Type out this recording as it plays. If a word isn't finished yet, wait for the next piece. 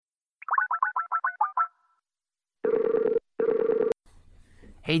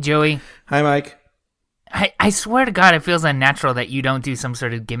Hey, Joey. Hi, Mike. I swear to God, it feels unnatural that you don't do some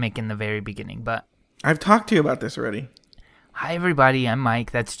sort of gimmick in the very beginning, but... I've talked to you about this already. Hi, everybody. I'm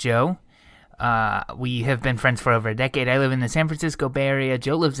Mike. That's Joe. We have been friends for over a decade. I live in the San Francisco Bay Area.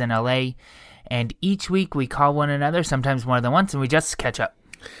 Joe lives in L.A., and each week we call one another, sometimes more than once, and we just catch up.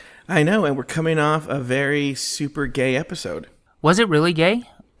 I know, and we're coming off a very super gay episode. Was it really gay?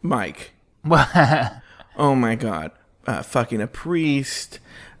 Mike. Well, Oh, my God. Fucking a priest,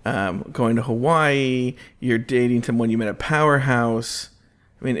 going to Hawaii, you're dating someone you met at Powerhouse.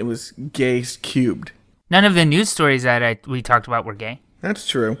 I mean, it was gay cubed. none of the news stories that we talked about were gay. That's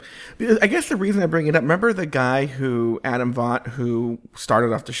true. Because I guess the reason I bring it up, remember the guy Adam Vaught, who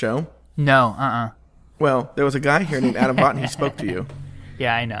started off the show? No, Well, there was a guy here named Adam Vaught, and he spoke to you.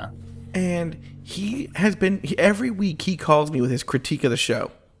 Yeah, I know. And he has been, every week he calls me with his critique of the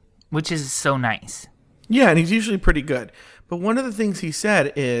show. Which is so nice. Yeah, and he's usually pretty good. But one of the things he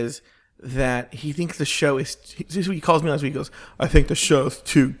said is that he thinks the show is, he calls me last week, he goes, I think the show's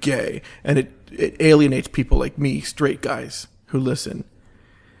too gay, and it alienates people like me, straight guys, who listen.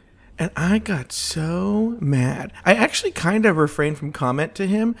 And I got so mad. I actually kind of refrained from comment to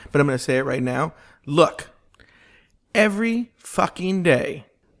him, but I'm going to say it right now. Look, every fucking day,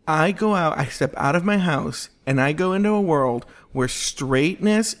 I go out, I step out of my house, and I go into a world where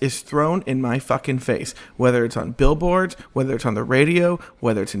straightness is thrown in my fucking face. Whether it's on billboards, whether it's on the radio,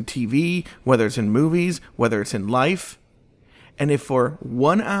 whether it's in TV, whether it's in movies, whether it's in life. And if for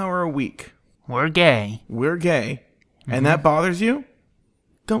 1 hour a week, We're gay. we're gay, and that bothers you,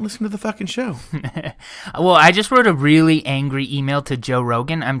 don't listen to the fucking show. Well, I just wrote a really angry email to Joe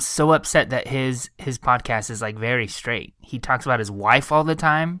Rogan. I'm so upset that his podcast is like very straight. He talks about his wife all the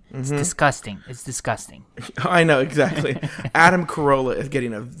time. It's disgusting. It's disgusting. I know, exactly. Adam Carolla is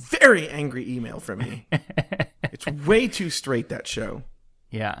getting a very angry email from me. It's way too straight, that show.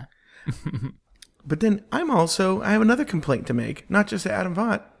 Yeah. But then I have another complaint to make, not just at Adam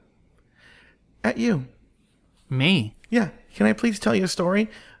Vaught, at you. Me? Yeah. Can I please tell you a story?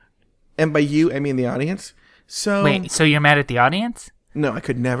 And by you, I mean the audience. So Wait, so you're mad at the audience? No, I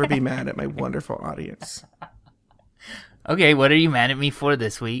could never be mad at my wonderful audience. Okay, what are you mad at me for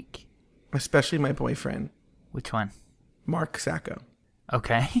this week? Especially my boyfriend, Which one? Mark Sacco.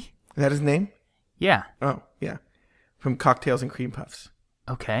 Okay. Is that his name? Yeah. Oh, yeah. From Cocktails and Cream Puffs.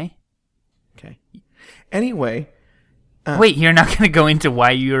 Okay. Okay. Anyway, Wait, you're not going to go into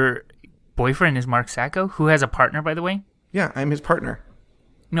why your boyfriend is Mark Sacco, who has a partner, by the way? yeah, I'm his partner.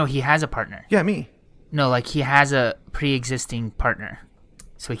 No, he has a partner. Yeah, me. No, like he has a pre-existing partner,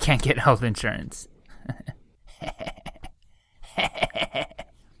 so he can't get health insurance.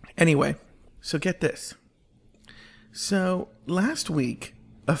 Anyway, so get this. So last week,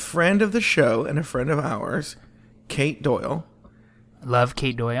 a friend of the show and a friend of ours, Kate Doyle, Love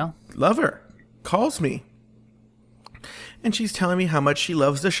Kate Doyle. love her, calls me. And she's telling me how much she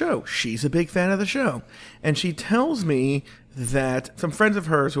loves the show. She's a big fan of the show. And she tells me that some friends of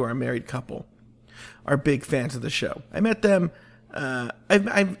hers who are a married couple are big fans of the show. I met them.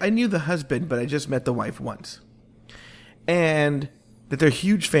 I knew the husband, but I just met the wife once. And that they're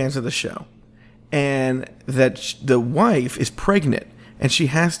huge fans of the show. And that the wife is pregnant. And she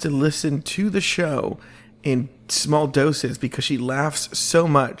has to listen to the show in small doses because she laughs so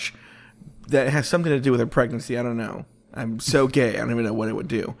much that it has something to do with her pregnancy. I don't know. I'm so gay. I don't even know what it would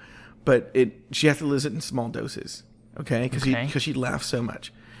do. But she has to listen in small doses. Okay? Because she laughs so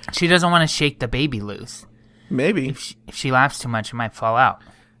much. She doesn't want to shake the baby loose. Maybe. If she laughs too much, it might fall out.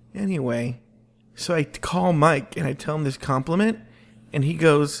 Anyway, so I call Mike and I tell him this compliment. And he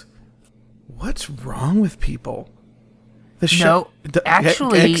goes, what's wrong with people? The show. No,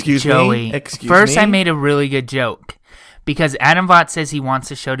 actually, excuse Joey, me. Excuse first me. I made a really good joke. Because Adam Vaught says he wants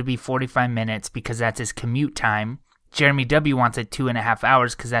the show to be 45 minutes because that's his commute time. Jeremy W. wants it 2.5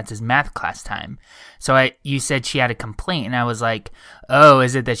 hours because that's his math class time. So you said she had a complaint, and I was like, oh,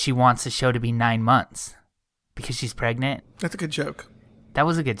 is it that she wants the show to be 9 months because she's pregnant? That's a good joke. That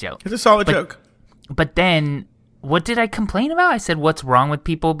was a good joke. It's a solid joke. But then, what did I complain about? I said, what's wrong with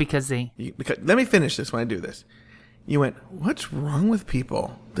people because they... Let me finish this when I do this. You went, what's wrong with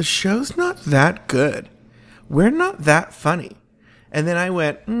people? The show's not that good. We're not that funny. And then I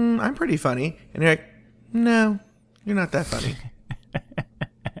went, I'm pretty funny. And you're like, no, you're not that funny.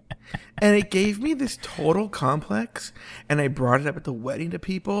 And it gave me this total complex. And I brought it up at the wedding to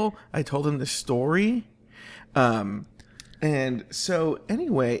people. I told them the story. And so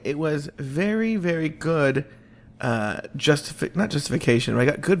anyway, it was very, very good not justification. I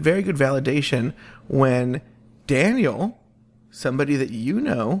got very good validation when Daniel, somebody that you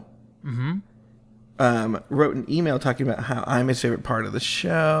know, wrote an email talking about how I'm his favorite part of the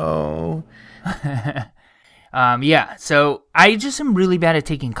show. Yeah, so I just am really bad at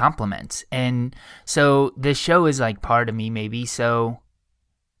taking compliments. And so the show is like part of me, maybe. So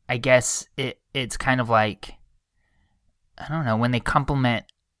I guess it's kind of like, I don't know, when they compliment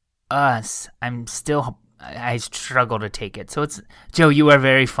us, I struggle to take it. So it's, Joe, you are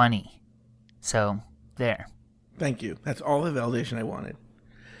very funny. So there. Thank you. That's all the validation I wanted.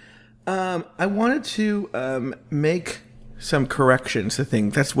 I wanted to make some corrections to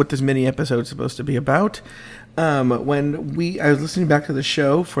things. That's what this mini episode is supposed to be about. I was listening back to the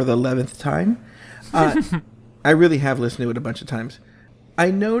show for the 11th time. I really have listened to it a bunch of times. I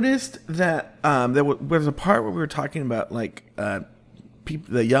noticed that there was a part where we were talking about like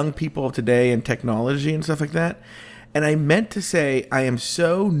the young people of today and technology and stuff like that. And I meant to say I am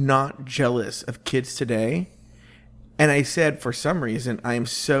so not jealous of kids today. And I said, for some reason, I am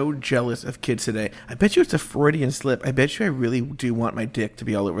so jealous of kids today. I bet you it's a Freudian slip. I bet you I really do want my dick to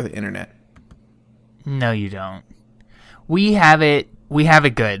be all over the internet. No, you don't. We have it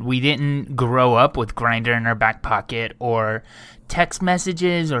good. We didn't grow up with Grindr in our back pocket or text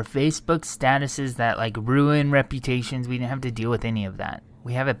messages or Facebook statuses that like ruin reputations. We didn't have to deal with any of that.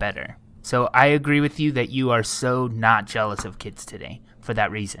 We have it better. So I agree with you that you are so not jealous of kids today for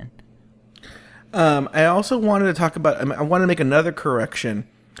that reason. I also wanted to talk about, I want to make another correction.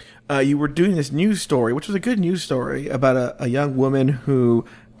 You were doing this news story, which was a good news story, about a young woman who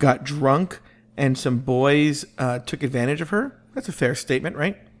got drunk and some boys took advantage of her. That's a fair statement,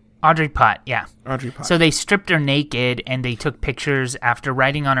 right? Audrey Pott, yeah. Audrey Pott. So they stripped her naked and they took pictures. After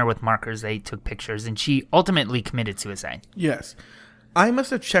writing on her with markers, they took pictures and she ultimately committed suicide. Yes. I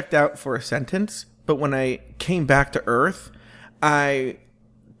must have checked out for a sentence, but when I came back to Earth, I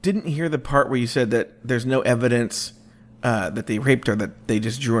didn't hear the part where you said that there's no evidence that they raped her, that they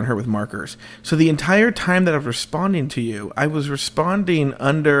just drew on her with markers. So the entire time that I was responding to you, I was responding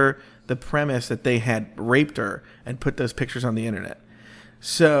under the premise that they had raped her and put those pictures on the internet.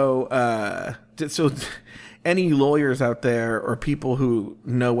 So, any lawyers out there or people who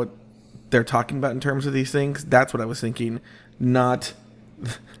know what they're talking about in terms of these things, that's what I was thinking, not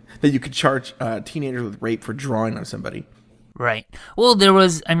that you could charge teenagers with rape for drawing on somebody. Right. Well, there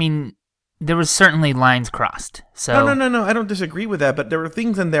was certainly lines crossed. So No. I don't disagree with that, but there were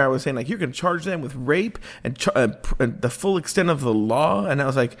things in there I was saying, like, you're going to charge them with rape and the full extent of the law. And I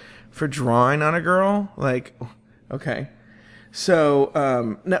was like, for drawing on a girl? Like, okay. So,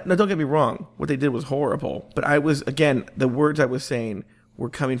 now don't get me wrong. What they did was horrible. But I was, again, the words I was saying were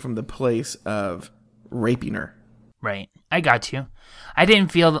coming from the place of raping her. Right. I got you. I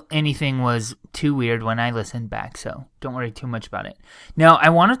didn't feel anything was too weird when I listened back, so don't worry too much about it. Now, I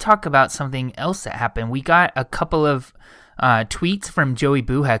want to talk about something else that happened. We got a couple of tweets from Joey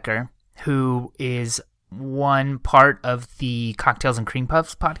Buhecker, who is one part of the Cocktails and Cream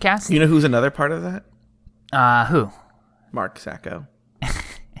Puffs podcast. You know who's another part of that? Who? Mark Sacco.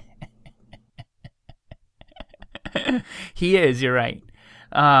 He is, you're right.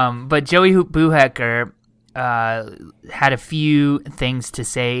 But Joey Buhecker had a few things to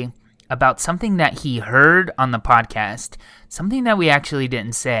say about something that he heard on the podcast, something that we actually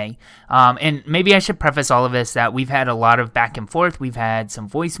didn't say. And maybe I should preface all of this that we've had a lot of back and forth. We've had some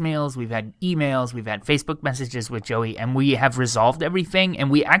voicemails, we've had emails, we've had Facebook messages with Joey, and we have resolved everything.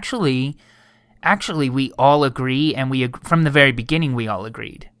 And we actually we all agree, and from the very beginning we all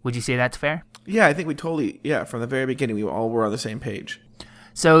agreed. Would you say that's fair? Yeah, I think we totally, from the very beginning we all were on the same page.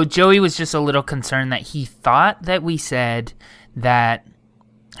 So Joey was just a little concerned that he thought that we said that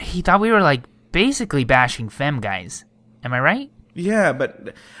he thought we were like basically bashing femme guys. Am I right? Yeah,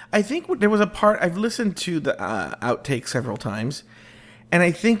 but I think there was a part, I've listened to the outtake several times, and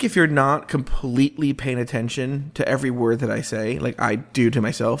I think if you're not completely paying attention to every word that I say, like I do to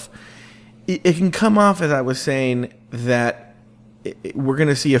myself, it can come off as I was saying that we're going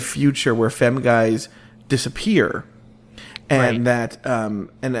to see a future where femme guys disappear. And right.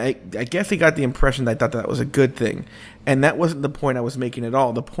 And I guess he got the impression that I thought that was a good thing. And that wasn't the point I was making at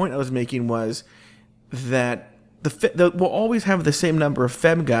all. The point I was making was that we'll always have the same number of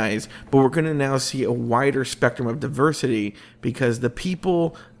femme guys, but we're going to now see a wider spectrum of diversity because the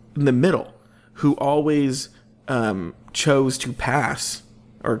people in the middle who always chose to pass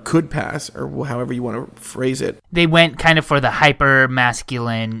or could pass, or however you want to phrase it. They went kind of for the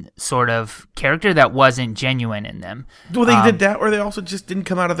hyper-masculine sort of character that wasn't genuine in them. Well, they did that, or they also just didn't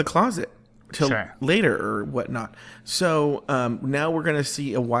come out of the closet till sure. later or whatnot. So now we're going to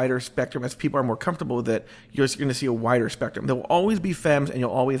see a wider spectrum. As people are more comfortable with it, you're just going to see a wider spectrum. There will always be femmes, and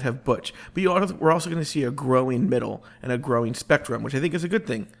you'll always have butch. But we're also going to see a growing middle and a growing spectrum, which I think is a good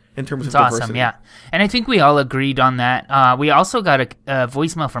thing. in terms It's of awesome, diversity. yeah. And I think we all agreed on that. We also got a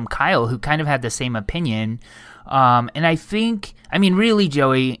voicemail from Kyle who kind of had the same opinion. And I think, really,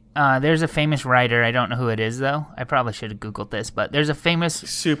 Joey, there's a famous writer. I don't know who it is, though. I probably should have Googled this, but there's a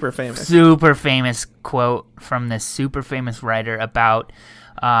Super famous quote from this super famous writer about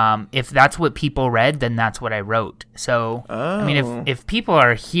if that's what people read, then that's what I wrote. So, if people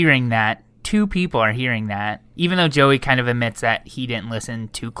are hearing that, two people are hearing that, even though Joey kind of admits that he didn't listen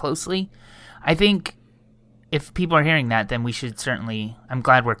too closely, I think if people are hearing that, then we should certainly, I'm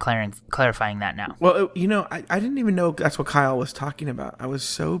glad we're clarifying that now. Well, I didn't even know that's what Kyle was talking about. I was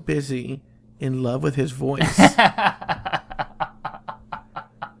so busy in love with his voice that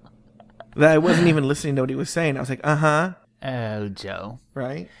I wasn't even listening to what he was saying. I was like, Oh, Joe.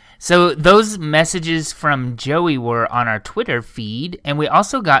 right? So those messages from Joey were on our Twitter feed, and we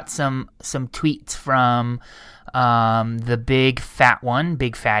also got some tweets from the big fat one,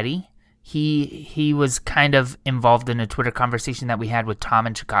 Big Fatty. He was kind of involved in a Twitter conversation that we had with Tom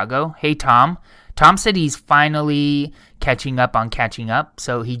in Chicago. Hey, Tom. Tom said he's finally catching up on catching up,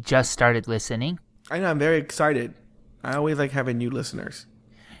 so he just started listening. I know, I'm very excited. I always like having new listeners.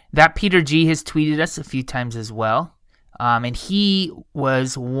 That Peter G has tweeted us a few times as well. And he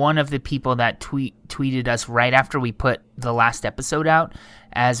was one of the people that tweeted us right after we put the last episode out,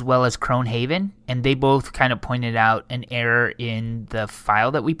 as well as Cronehaven. And they both kind of pointed out an error in the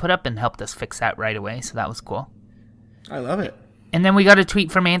file that we put up and helped us fix that right away. So that was cool. I love it. And then we got a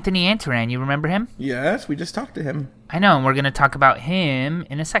tweet from Anthony Antaran. You remember him? Yes, we just talked to him. I know, and we're going to talk about him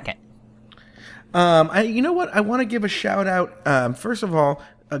in a second. You know what? I want to give a shout out. First of all,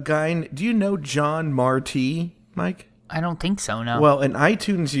 a guy. Do you know John Marty, Mike? I don't think so, no. Well, an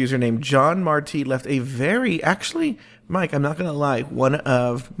iTunes user named John Marty left a actually, Mike, I'm not going to lie, one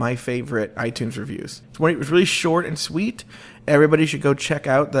of my favorite iTunes reviews. It was really short and sweet. Everybody should go check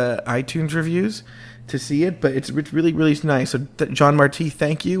out the iTunes reviews to see it, but it's really, really nice. So, John Marty,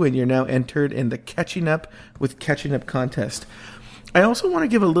 thank you, and you're now entered in the Catching Up with Catching Up contest. I also want to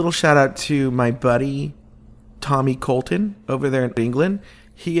give a little shout out to my buddy, Tommy Colton, over there in England.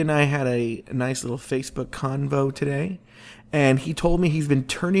 He and I had a nice little Facebook convo today, and he told me he's been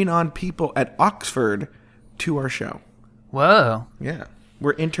turning on people at Oxford to our show. Whoa. Yeah,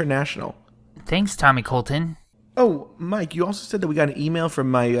 we're international. Thanks, Tommy Colton. Oh, Mike, you also said that we got an email from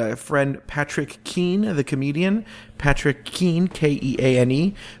my friend Patrick Keane, the comedian. Patrick Keane,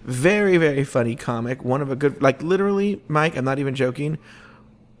 Keane. Very, very funny comic. One of a good, literally, Mike, I'm not even joking.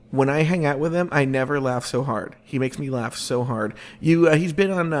 When I hang out with him, I never laugh so hard. He makes me laugh so hard. He's been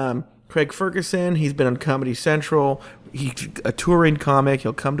on Craig Ferguson. He's been on Comedy Central. He's a touring comic.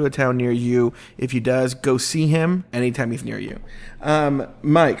 He'll come to a town near you. If he does, go see him anytime he's near you.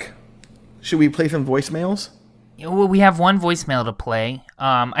 Mike, should we play some voicemails? Well, we have one voicemail to play.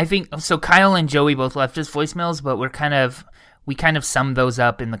 I think so. Kyle and Joey both left us voicemails, but we kind of summed those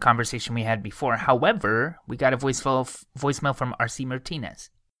up in the conversation we had before. However, we got a voicemail from RC Martinez.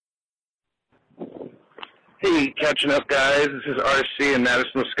 Hey, catching up, guys. This is RC in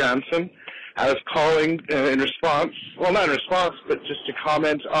Madison, Wisconsin. I was calling in response, well, not in response, but just to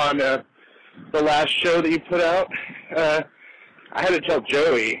comment on the last show that you put out. I had to tell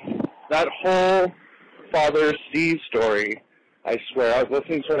Joey, that whole Father Steve story, I swear, I was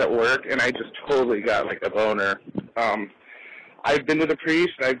listening to it at work, and I just totally got, a boner. I've been to the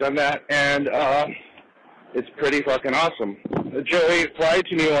priest, I've done that, and it's pretty fucking awesome. Joey, fly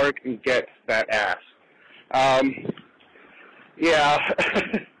to New York and get that ass. Yeah.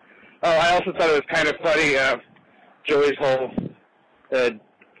 I also thought it was kind of funny, Joey's whole,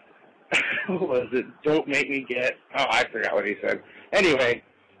 what was it? Don't make me get, I forgot what he said. Anyway,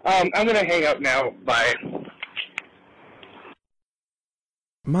 I'm going to hang up now. Bye.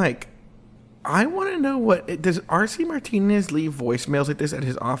 Mike, I want to know does RC Martinez leave voicemails like this at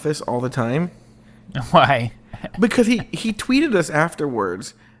his office all the time? Why? Because he tweeted us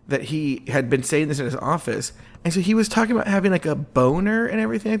afterwards that he had been saying this in his office, and so he was talking about having a boner and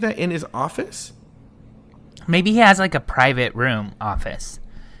everything like that in his office. Maybe he has a private room office.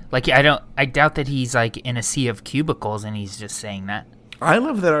 I doubt that he's in a sea of cubicles and he's just saying that. I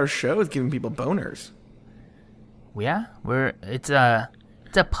love that our show is giving people boners. Yeah, it's a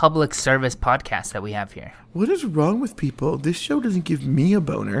public service podcast that we have here. What is wrong with people? This show doesn't give me a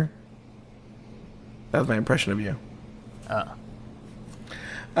boner. That was my impression of you. Oh.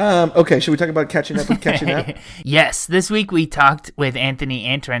 Okay, should we talk about catching up with Catching Up? Yes, this week we talked with Anthony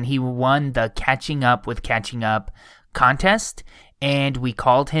Antaran. He won the Catching Up with Catching Up contest, and we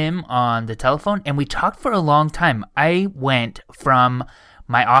called him on the telephone, and we talked for a long time. I went from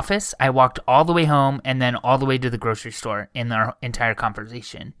my office. I walked all the way home and then all the way to the grocery store in our entire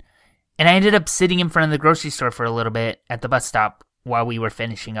conversation. And I ended up sitting in front of the grocery store for a little bit at the bus stop while we were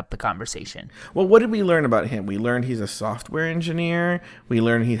finishing up the conversation. Well, what did we learn about him? We learned he's a software engineer. We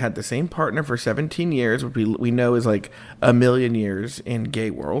learned he had the same partner for 17 years, which we know is like a million years in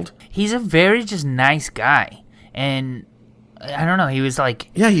gay world. He's a very just nice guy. And I don't know, he was like...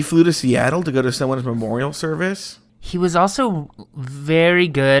 Yeah, he flew to Seattle to go to someone's memorial service. He was also very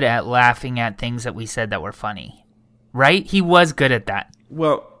good at laughing at things that we said that were funny. Right? He was good at that.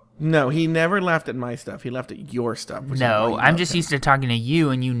 Well... No, he never laughed at my stuff. He laughed at your stuff. No, I'm just used to talking to you,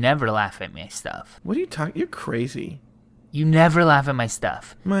 and you never laugh at my stuff. What are you talking? You're crazy. You never laugh at my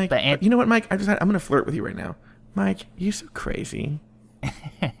stuff. Mike, you know what, Mike? I'm going to flirt with you right now. Mike, you're so crazy.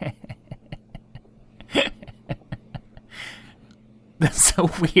 That's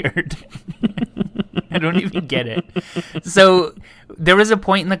so weird. I don't even get it. So there was a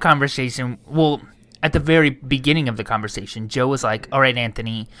point in the conversation, at the very beginning of the conversation, Joe was like, all right,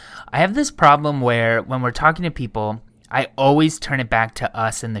 Anthony, I have this problem where when we're talking to people, I always turn it back to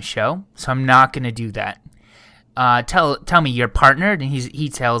us in the show, so I'm not going to do that. Tell me, you're partnered? And he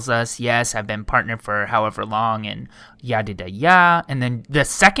tells us, yes, I've been partnered for however long, and yada-da-yada. And then the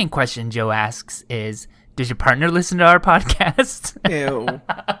second question Joe asks is, does your partner listen to our podcast? Ew.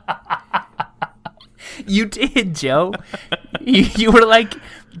 You did, Joe. You were like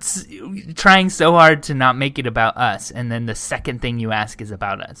trying so hard to not make it about us, and then the second thing you ask is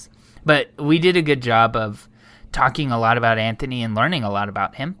about us. But we did a good job of talking a lot about Anthony and learning a lot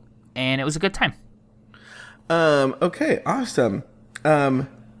about him, and it was a good time. Okay, awesome.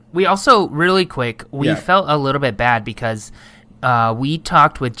 We also, really quick, felt a little bit bad because we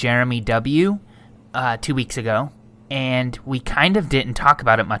talked with Jeremy W. 2 weeks ago, and we kind of didn't talk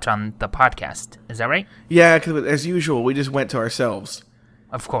about it much on the podcast. Is that right? Yeah, because as usual, we just went to ourselves.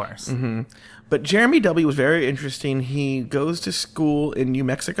 Of course. Mm-hmm. But Jeremy W. was very interesting. He goes to school in New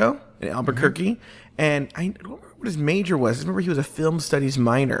Mexico, in Albuquerque, and I don't remember what his major was. I remember he was a film studies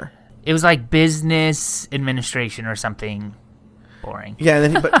minor. It was like business administration or something boring. Yeah,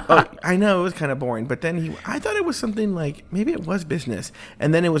 and then I know it was kind of boring, but then I thought it was something like, maybe it was business,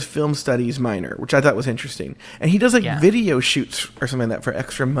 and then it was film studies minor, which I thought was interesting. And he does video shoots or something like that for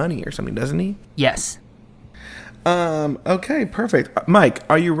extra money or something, doesn't he? Yes. Okay, perfect. Mike,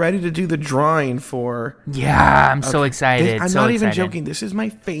 are you ready to do the drawing for... Yeah, I'm so excited. I'm not even joking. This is my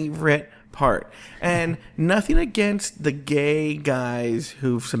favorite part. And nothing against the gay guys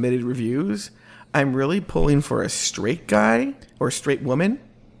who've submitted reviews. I'm really pulling for a straight guy or a straight woman.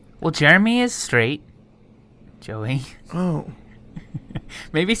 Well, Jeremy is straight. Joey. Oh.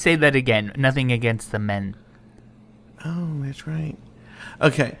 Maybe say that again. Nothing against the men. Oh, that's right.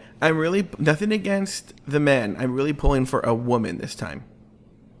 Okay, nothing against the men. I'm really pulling for a woman this time.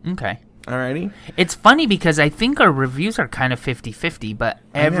 Okay. Alrighty. It's funny because I think our reviews are kind of 50-50, but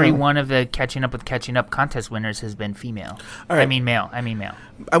every one of the Catching Up contest winners has been female. All right. I mean male.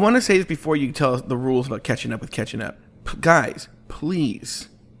 I want to say this before you tell us the rules about Catching Up. Guys, please,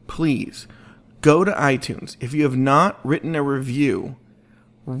 go to iTunes. If you have not written a review,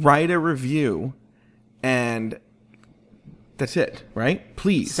 write a review, and... that's it, right?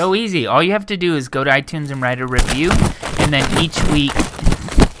 Please. So easy. All you have to do is go to iTunes and write a review, and then each week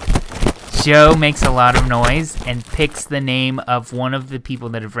Joe makes a lot of noise and picks the name of one of the people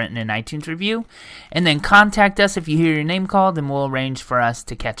that have written an iTunes review, and then contact us if you hear your name called, and we'll arrange for us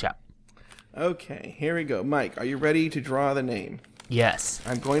to catch up. Okay, here we go. Mike, are you ready to draw the name? Yes.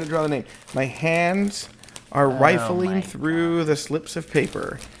 I'm going to draw the name. My hands are rifling through the slips of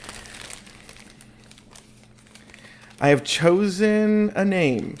paper. I have chosen a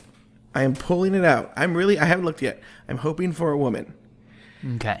name. I am pulling it out. I haven't looked yet. I'm hoping for a woman.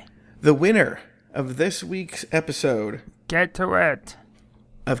 Okay. The winner of this week's episode. Get to it.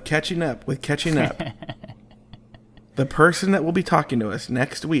 Of Catching Up with Catching Up. The person that will be talking to us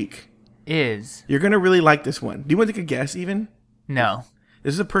next week. Is. You're going to really like this one. Do you want to take a guess even? No.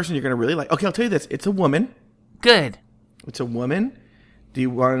 This is a person you're going to really like. Okay, I'll tell you this. It's a woman. Good. It's a woman. Do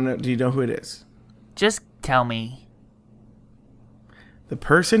you know who it is? Just tell me. The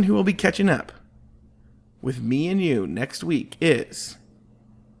person who will be catching up with me and you next week is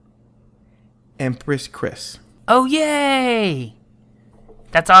Empress Chris. Oh, yay!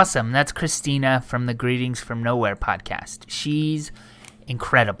 That's awesome. That's Christina from the Greetings from Nowhere podcast. She's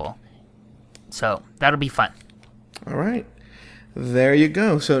incredible. So that'll be fun. All right. There you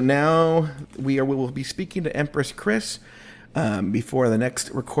go. So now we will be speaking to Empress Chris before the next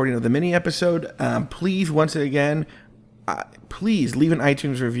recording of the mini episode. Please, once again, please leave an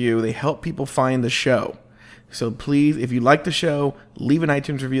iTunes review. They help people find the show. So please, if you like the show, leave an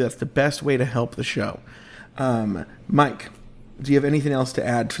iTunes review. That's the best way to help the show. Mike, do you have anything else to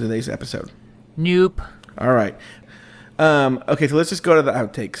add to today's episode? Nope. All right. Okay, so let's just go to the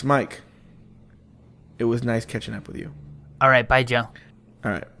outtakes. Mike, it was nice catching up with you. All right, bye, Joe.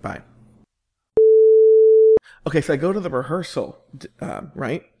 All right, bye. Okay, so I go to the rehearsal,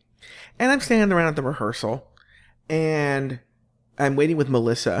 right? And I'm standing around at the rehearsal, and I'm waiting with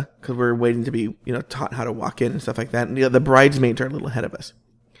Melissa, because we're waiting to be, taught how to walk in and stuff like that. And the bridesmaids are a little ahead of us.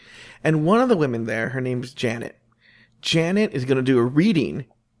 And one of the women there, her name's Janet. Janet is going to do a reading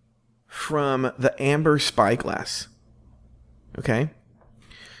from The Amber Spyglass. Okay?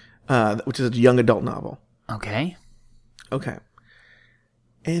 Which is a young adult novel. Okay. Okay.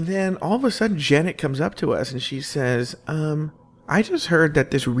 And then all of a sudden, Janet comes up to us and she says, I just heard that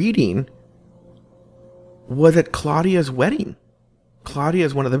this reading was at Claudia's wedding. Claudia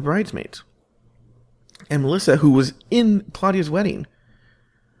is one of the bridesmaids. And Melissa, who was in Claudia's wedding,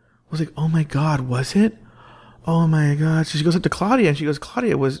 was like, oh my God, was it? Oh my God. So she goes up to Claudia and she goes,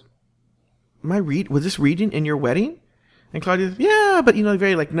 Claudia, was this reading in your wedding? And Claudia's, yeah, but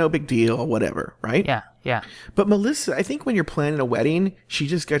very no big deal, whatever, right? Yeah. But Melissa, I think when you're planning a wedding, she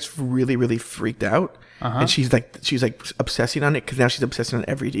just gets really, really freaked out. And she's like obsessing on it because now she's obsessing on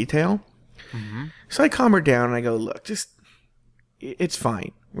every detail. Mm-hmm. So I calm her down and I go, look, it's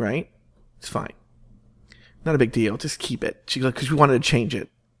fine, right? It's fine. Not a big deal. Just keep it. She's like, because we wanted to change it.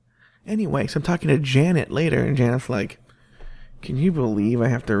 Anyway, so I'm talking to Janet later, and Janet's like, can you believe I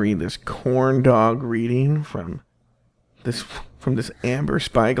have to read this corn dog reading from this Amber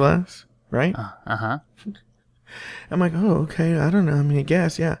Spyglass, right? Uh-huh. I'm like, oh, okay, I don't know. I mean, I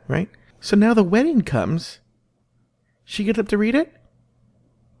guess, yeah, right? So now the wedding comes. She gets up to read it.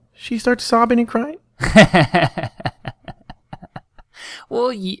 She starts sobbing and crying.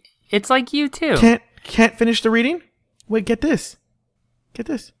 Well, it's like you too. Can't finish the reading? Wait, get this.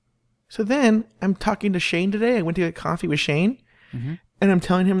 So then I'm talking to Shane today. I went to get coffee with Shane, and I'm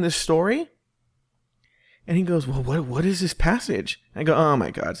telling him this story. And he goes, well, what is this passage? I go, oh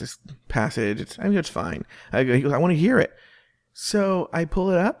my God, it's this passage. It's fine. He goes, I want to hear it. So I pull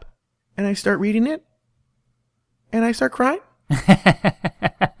it up, and I start reading it, and I start crying.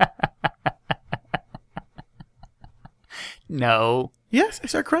 No. Yes, I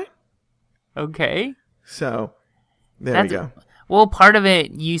start crying. Okay. So there we go. Well, part of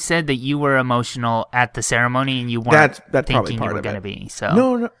it, you said that you were emotional at the ceremony, and you weren't that's thinking part you were of going to it. be. So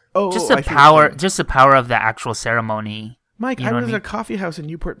No. Oh, just I the see what power, you're saying. just the power of the actual ceremony. Mike, You know I what was I at a mean? coffee house in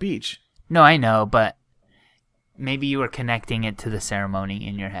Newport Beach. No, I know, but maybe you were connecting it to the ceremony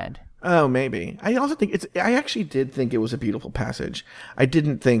in your head. Oh, maybe. I also think I actually did think it was a beautiful passage. I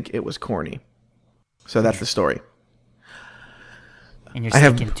didn't think it was corny. So that's the story. And you're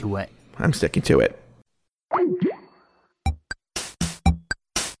sticking to it. I'm sticking to it.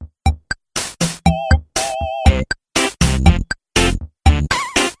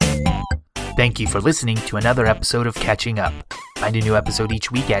 Thank you for listening to another episode of Catching Up. Find a new episode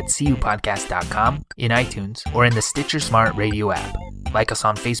each week at cupodcast.com, in iTunes, or in the Stitcher Smart Radio app. Like us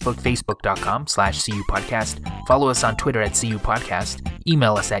on Facebook, facebook.com/cupodcast. Follow us on Twitter at cupodcast.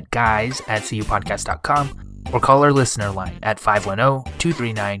 Email us at guys@cupodcast.com, or call our listener line at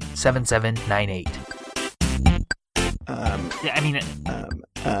 510-239-7798.